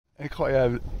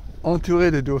Incroyable.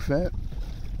 Entouré de dauphins.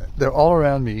 They're all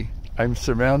around me. I'm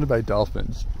surrounded by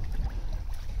dolphins.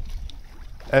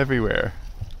 Everywhere.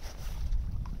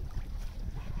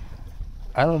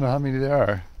 I don't know how many there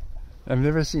are. I've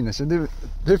never seen this. And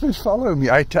they've been following me.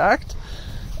 I tacked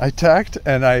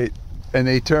and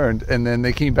they turned and then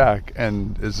they came back,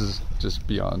 and this is just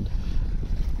beyond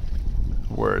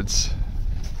words.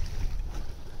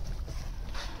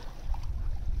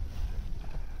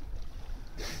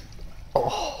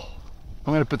 Oh,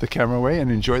 I'm gonna put the camera away and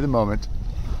enjoy the moment.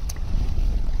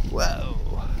 Whoa.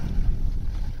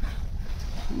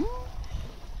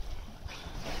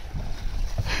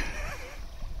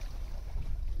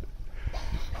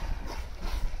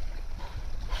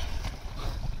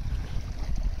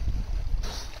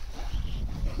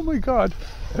 Oh my God,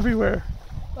 everywhere.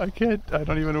 I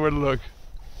don't even know where to look.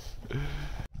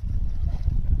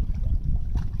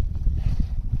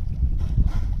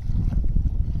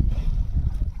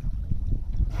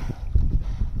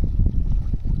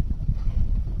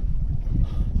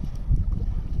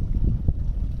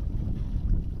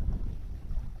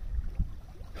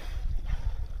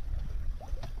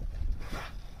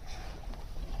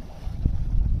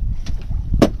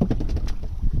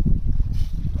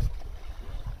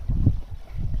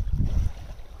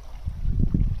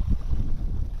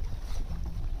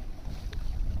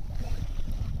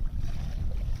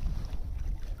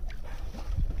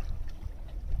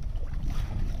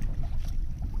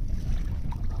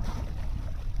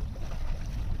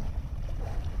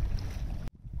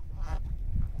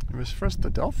 It was first the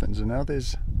dolphins, and now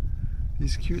there's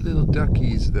these cute little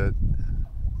duckies that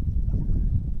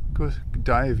go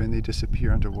dive and they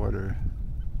disappear underwater.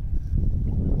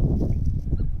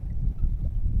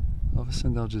 All of a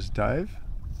sudden they'll just dive,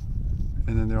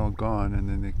 and then they're all gone, and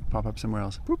then they pop up somewhere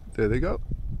else. Boop, there they go.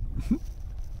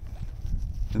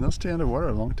 And they'll stay underwater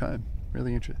a long time.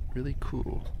 Really interesting, really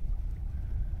cool.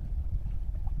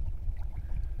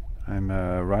 I'm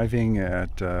arriving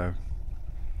at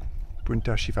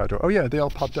Punta Chivato. Oh yeah, they all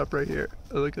popped up right here.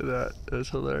 Oh, look at that. That's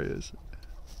hilarious.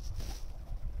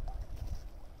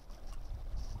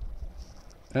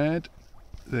 And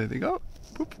there they go.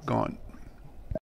 Boop, gone.